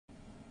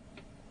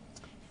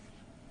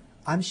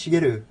I'm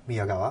Shigeru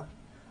Miyagawa.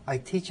 I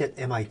teach at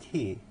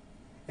MIT,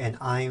 and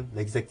I'm the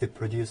executive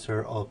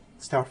producer of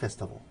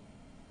StarFestival.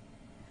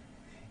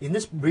 In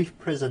this brief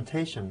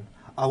presentation,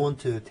 I want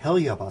to tell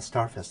you about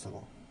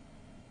StarFestival.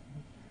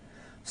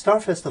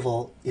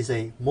 StarFestival is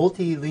a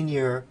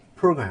multilinear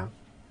program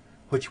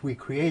which we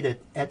created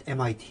at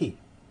MIT,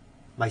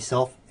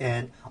 myself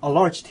and a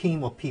large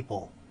team of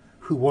people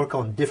who work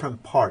on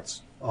different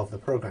parts of the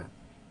program.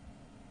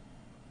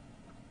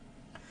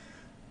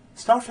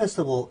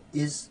 StarFestival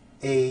is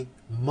a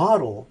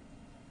model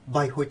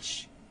by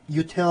which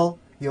you tell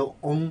your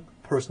own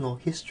personal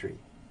history.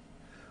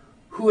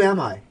 Who am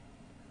I?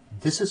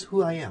 This is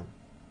who I am,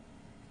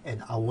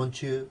 and I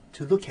want you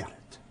to look at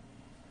it.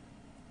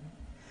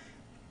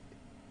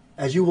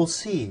 As you will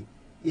see,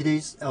 it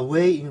is a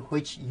way in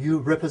which you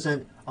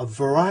represent a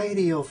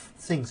variety of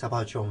things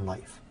about your own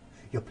life,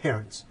 your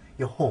parents,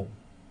 your home,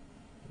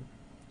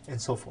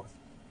 and so forth.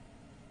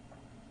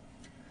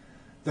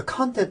 The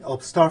content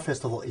of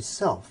StarFestival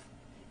itself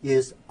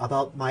is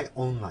about my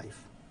own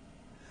life.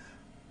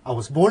 I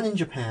was born in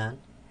Japan,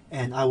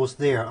 and I was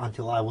there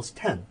until I was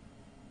 10.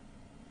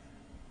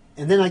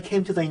 And then I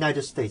came to the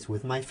United States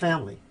with my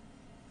family.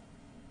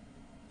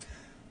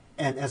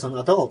 And as an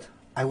adult,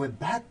 I went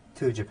back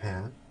to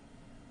Japan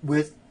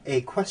with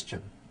a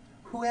question.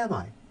 Who am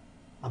I?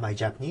 Am I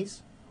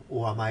Japanese,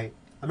 or am I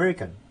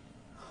American?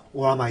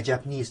 Or am I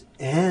Japanese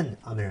and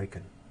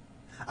American?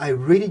 I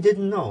really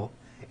didn't know,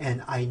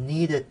 and I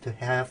needed to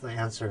have the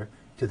answer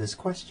to this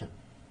question.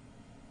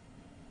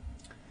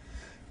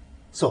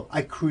 So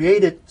I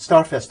created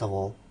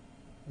StarFestival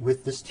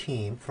with this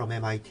team from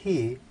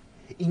MIT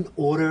in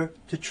order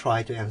to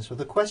try to answer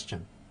the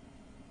question.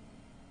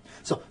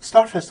 So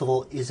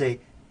StarFestival is a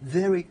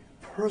very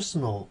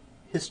personal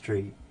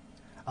history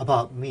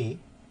about me,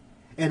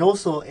 and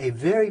also a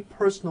very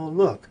personal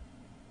look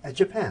at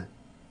Japan,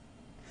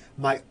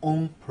 my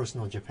own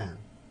personal Japan.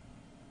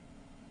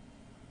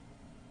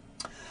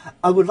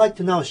 I would like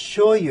to now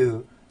show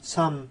you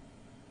some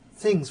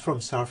things from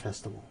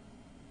StarFestival.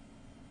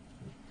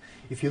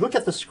 If you look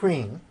at the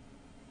screen,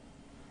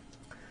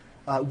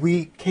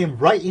 we came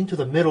right into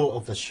the middle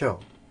of the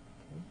show.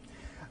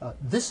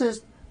 This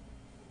is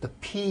the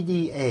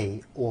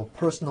PDA, or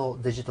Personal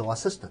Digital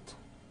Assistant.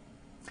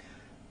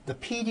 The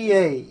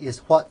PDA is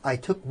what I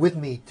took with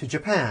me to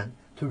Japan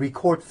to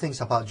record things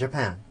about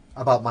Japan,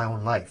 about my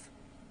own life.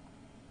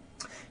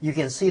 You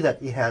can see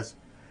that it has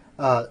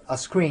a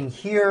screen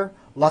here,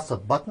 lots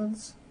of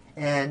buttons,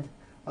 and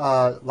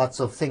lots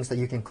of things that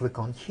you can click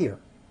on here.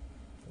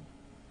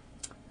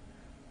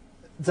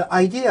 The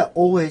idea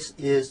always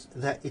is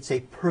that it's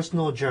a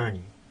personal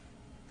journey.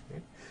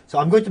 Okay? So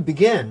I'm going to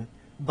begin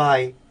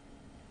by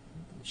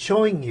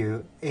showing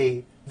you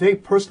a very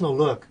personal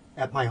look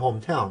at my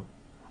hometown,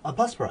 a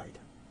bus ride.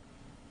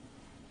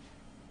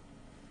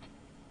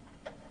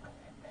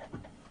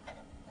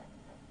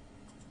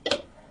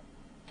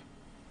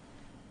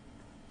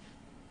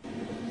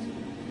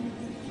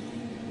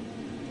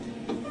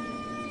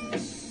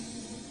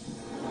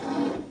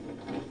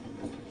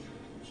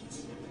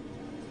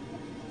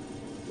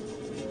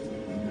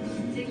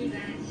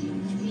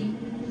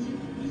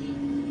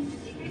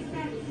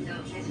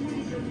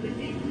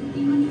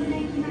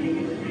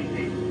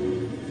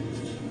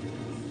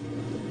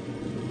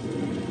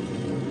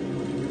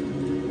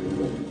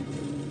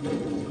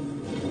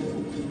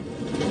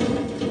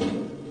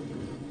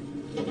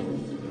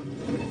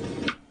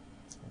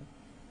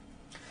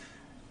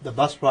 The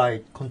bus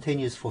ride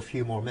continues for a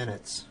few more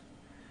minutes.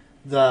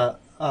 The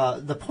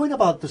point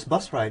about this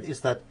bus ride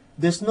is that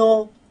there's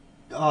no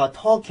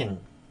talking.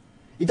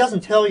 It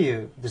doesn't tell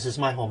you this is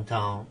my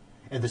hometown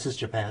and this is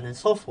Japan and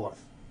so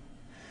forth.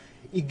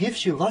 It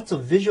gives you lots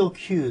of visual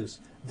cues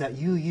that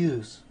you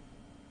use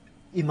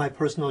in my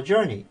personal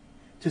journey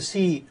to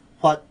see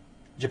what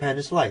Japan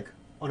is like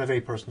on a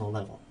very personal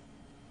level.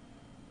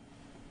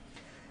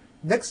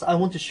 Next, I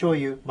want to show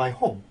you my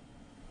home.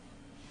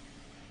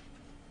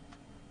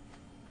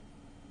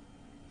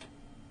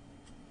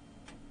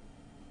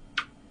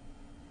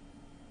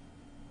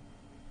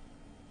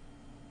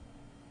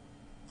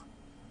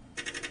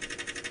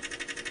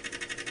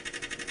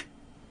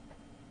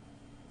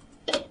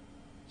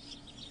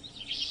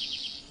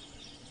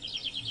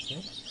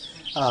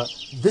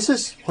 This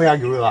is where I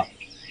grew up,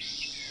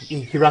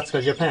 in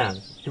Hiratsuka, Japan.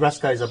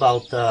 Hiratsuka is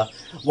about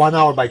 1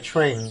 hour by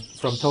train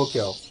from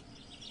Tokyo.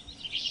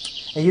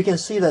 And you can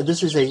see that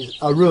this is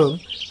a room,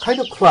 kind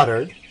of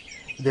cluttered.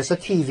 There's a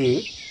TV.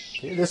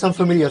 Okay? There's some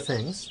familiar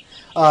things.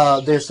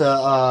 There's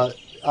a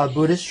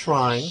Buddhist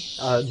shrine,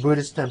 a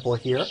Buddhist temple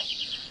here.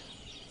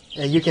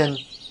 And you can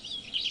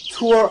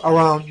tour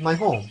around my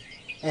home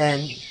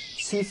and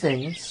see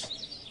things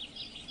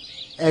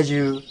as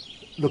you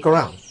look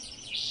around.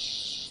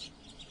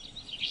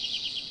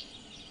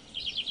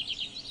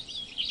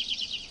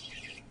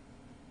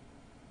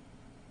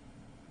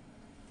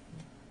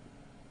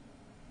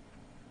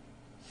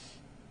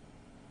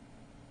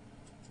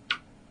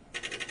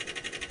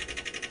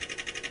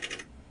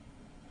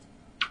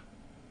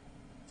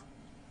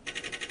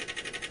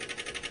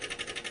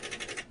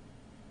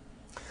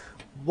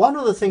 one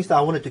of the things that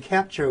I wanted to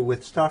capture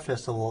with Star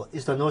Festival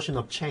is the notion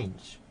of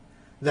change,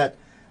 that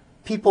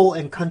people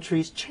and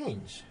countries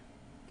change.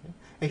 Okay?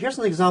 And here's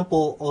an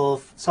example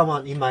of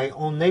someone in my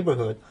own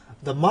neighborhood,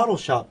 the model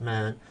shop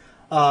man,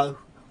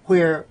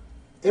 where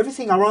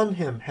everything around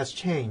him has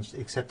changed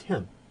except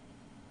him.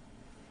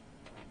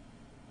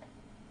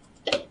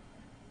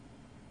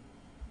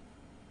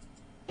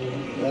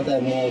 だっ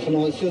てもうそ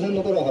の終戦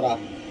の頃はほら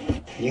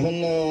日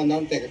本のな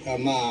んていうか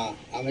ま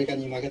あアメリカ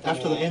に負けたの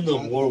は After the end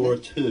of World War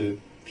II,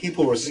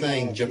 people were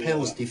saying Japan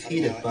was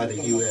defeated by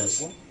the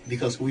US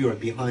because we were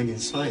behind in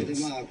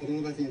science.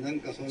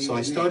 So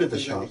I started the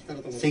shop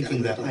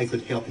thinking that I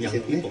could help young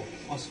people.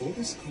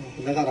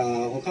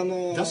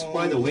 That's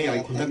why the way I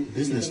conduct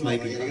business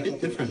might be a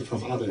bit different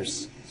from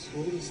others.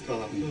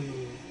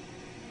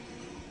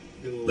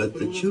 But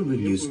the children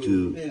used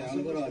to...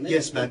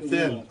 Yes, back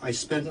then, I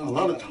spent a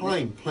lot of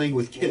time playing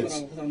with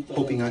kids,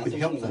 hoping I could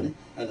help them.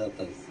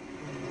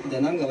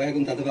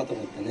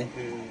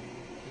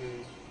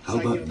 How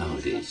about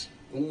nowadays?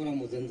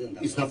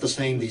 It's not the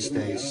same these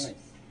days.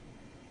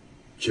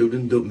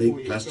 Children don't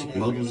make plastic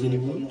models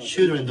anymore?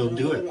 Children don't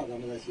do it.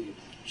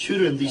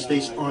 Children these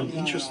days aren't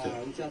interested.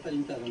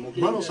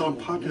 Models aren't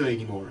popular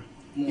anymore,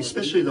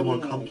 especially the more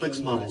complex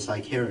models I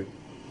carry.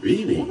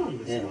 Really?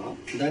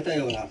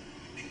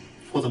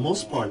 For the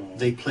most part,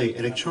 they play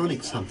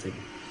electronic something.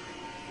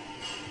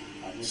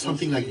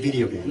 Something like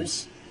video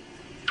games.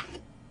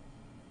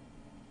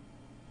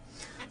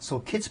 So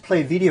kids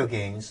play video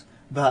games,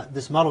 but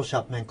this model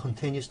shop man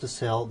continues to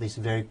sell these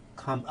very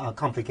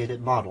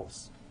complicated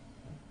models.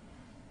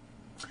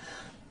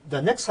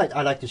 The next site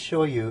I'd like to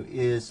show you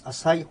is a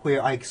site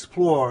where I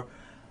explore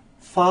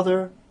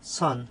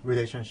father-son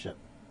relationship.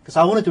 Because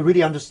I wanted to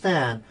really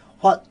understand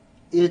what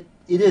it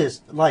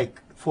is like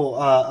for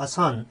a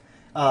son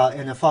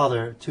and a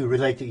father to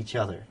relate to each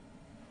other.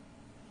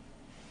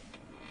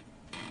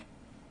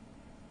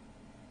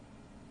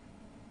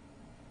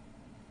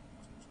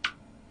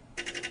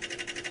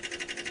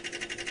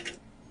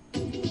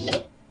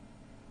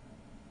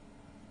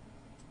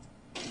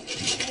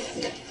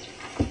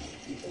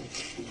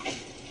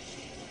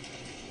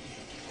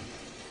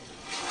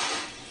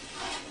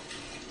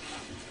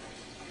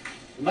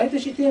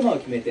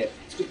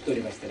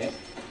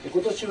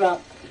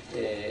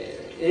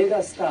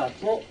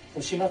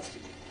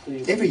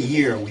 Every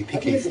year we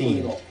pick a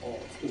theme.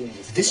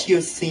 This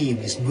year's theme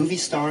is movie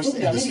stars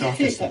and the Star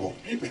Festival.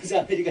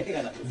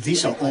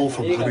 These are all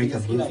from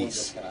American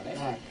movies.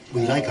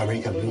 We like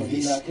American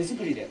movies.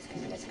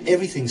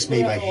 Everything's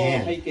made by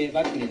hand.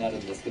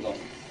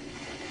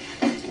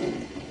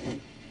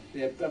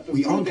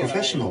 We aren't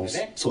professionals,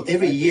 so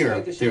every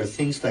year there are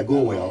things that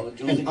go well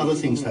and other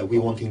things that we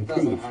want to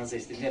improve.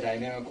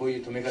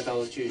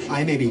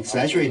 I may be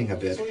exaggerating a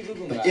bit,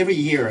 but every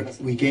year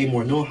we gain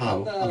more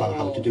know-how about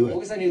how to do it.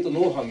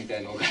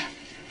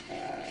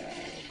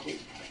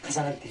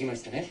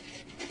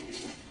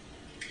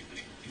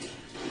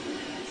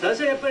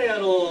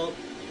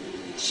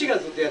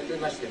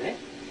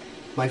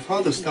 My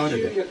father started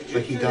it,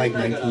 but he died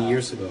 19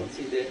 years ago.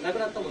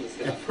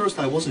 At first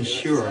I wasn't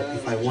sure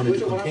if I wanted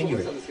to continue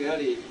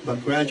it, but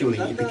gradually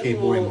it became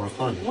more and more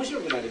fun.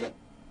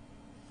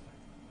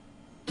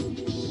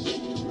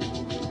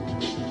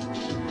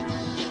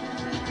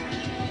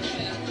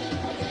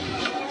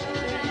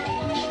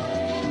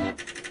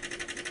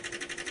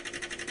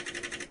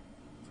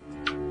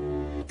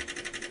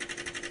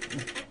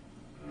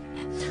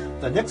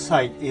 The next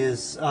site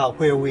is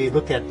where we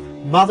look at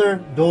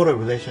mother-daughter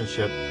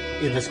relationship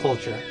in this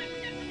culture.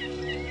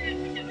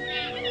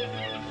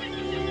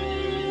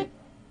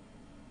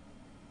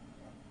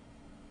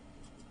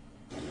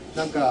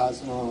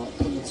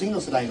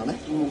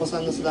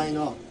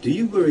 Do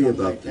you worry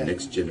about the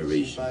next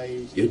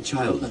generation, your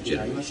child's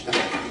generation?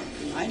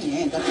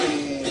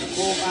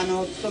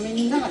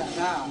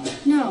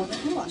 No,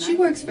 she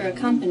works for a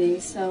company,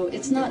 so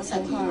it's not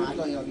so hard.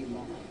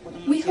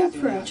 We hope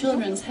for our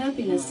children's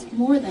happiness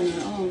more than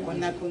our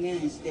own.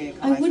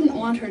 I wouldn't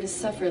want her to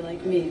suffer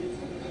like me.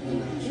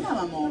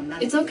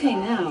 It's okay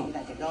now,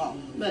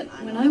 but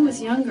when I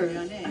was younger,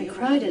 I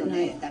cried at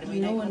night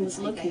when no one was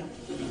looking.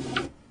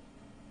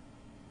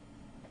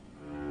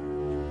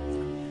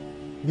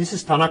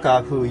 Mrs.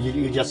 Tanaka, who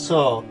you just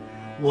saw,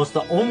 was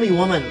the only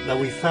woman that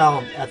we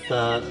found at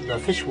the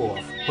fish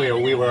wharf where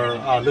we were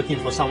looking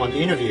for someone to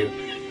interview.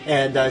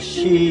 And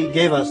she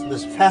gave us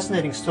this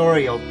fascinating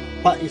story of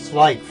what it's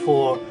like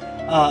for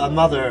a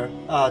mother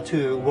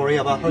to worry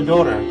about her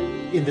daughter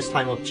in this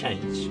time of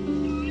change.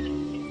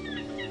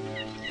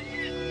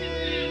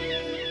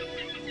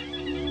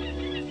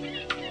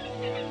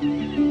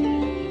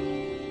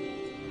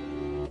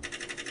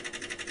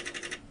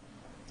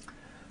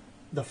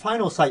 The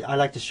final site I'd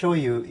like to show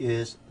you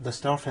is the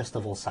Star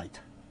Festival site.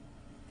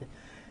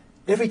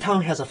 Every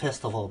town has a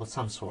festival of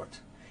some sort,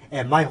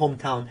 and my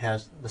hometown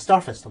has the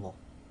Star Festival.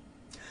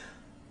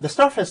 The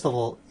Star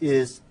Festival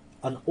is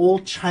an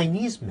old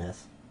Chinese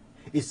myth.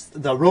 It's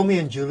the Romeo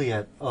and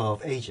Juliet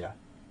of Asia.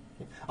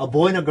 A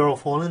boy and a girl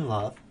fall in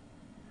love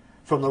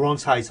from the wrong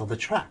sides of the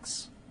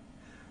tracks.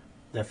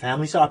 Their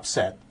families are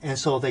upset, and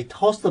so they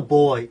toss the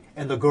boy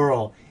and the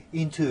girl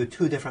into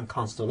two different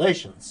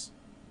constellations,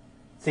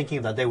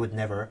 thinking that they would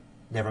never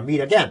meet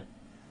again.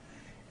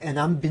 And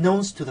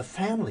unbeknownst to the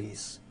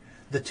families,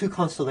 the two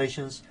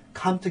constellations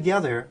come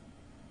together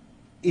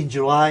in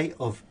July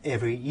of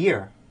every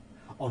year,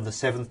 on the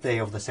 7th day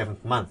of the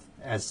 7th month,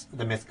 as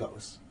the myth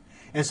goes.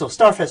 And so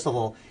Star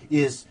Festival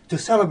is to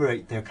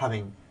celebrate their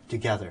coming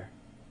together.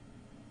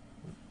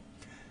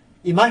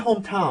 In my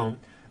hometown,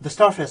 the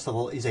Star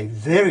Festival is a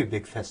very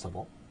big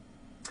festival.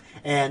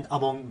 And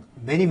among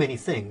many, many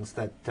things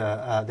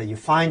that you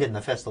find in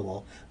the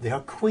festival, there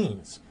are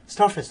queens,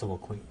 Star Festival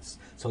queens.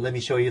 So let me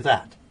show you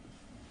that.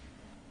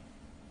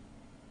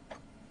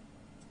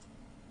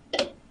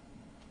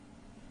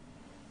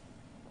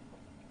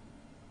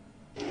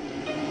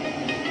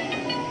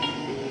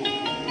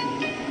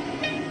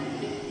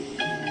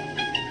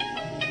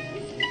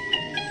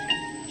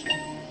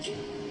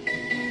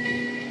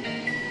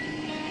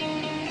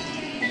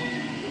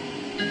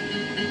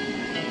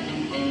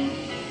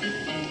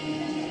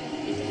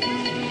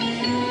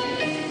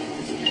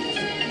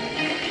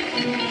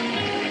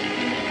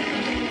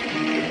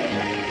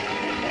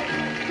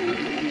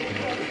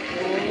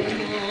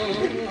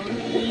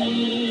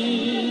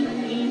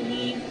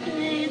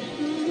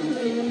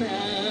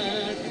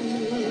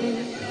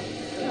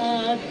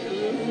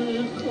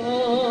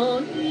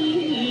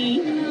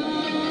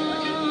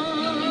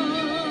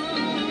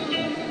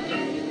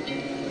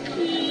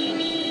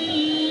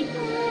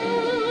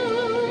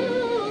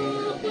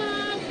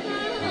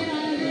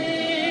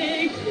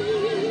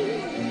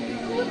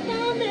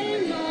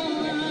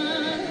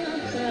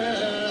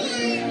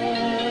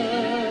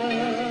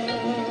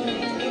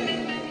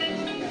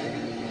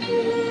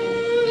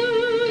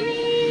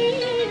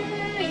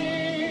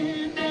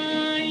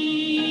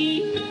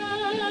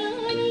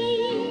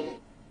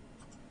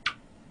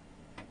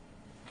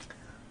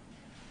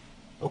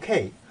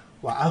 Okay,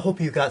 well, I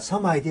hope you got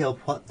some idea of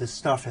what the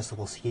Star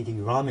Festival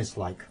CD-ROM is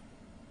like.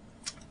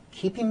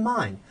 Keep in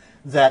mind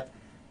that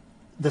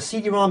the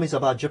CD-ROM is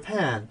about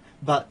Japan,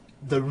 but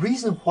the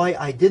reason why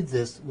I did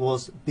this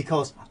was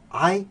because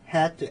I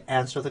had to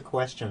answer the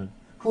question,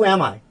 who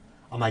am I?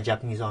 Am I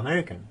Japanese or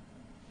American?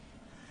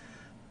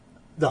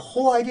 The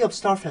whole idea of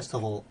Star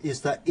Festival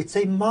is that it's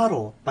a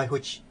model by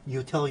which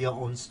you tell your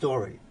own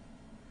story.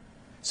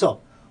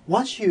 So,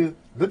 once you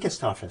look at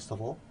Star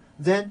Festival,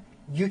 then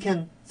you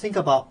can think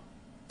about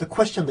the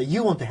question that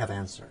you want to have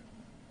answered.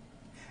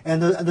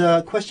 And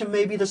the question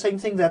may be the same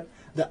thing that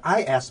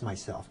I ask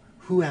myself,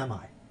 who am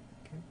I?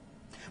 Okay?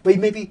 But it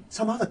may be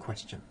some other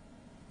question.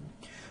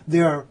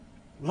 There are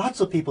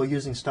lots of people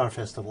using Star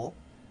Festival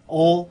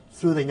all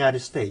through the United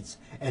States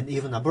and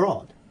even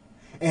abroad.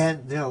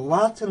 And there are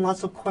lots and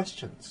lots of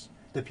questions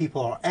that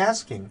people are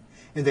asking,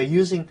 and they're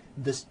using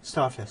this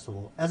Star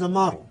Festival as a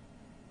model.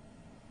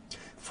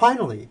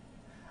 Finally,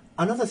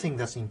 another thing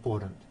that's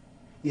important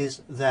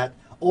is that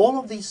all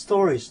of these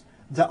stories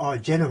that are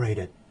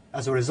generated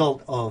as a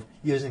result of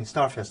using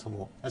Star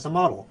Festival as a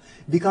model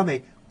become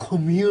a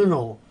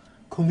communal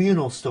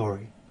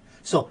story.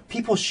 So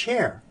people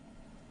share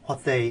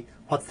what they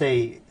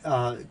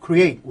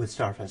create with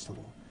Star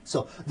Festival.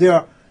 So there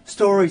are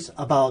stories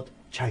about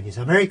Chinese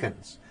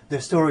Americans, there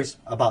are stories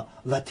about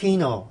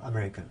Latino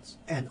Americans,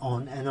 and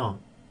on and on.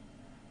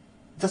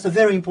 That's a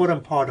very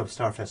important part of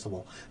Star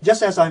Festival.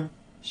 Just as I'm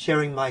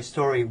sharing my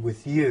story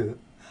with you,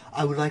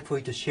 I would like for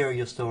you to share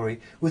your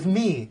story with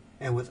me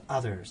and with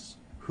others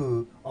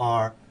who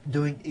are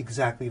doing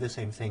exactly the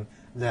same thing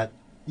that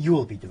you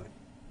will be doing.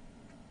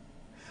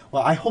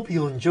 Well, I hope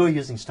you'll enjoy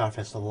using Star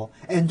Festival,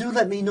 and do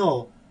let me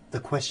know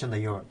the question that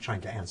you're trying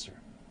to answer.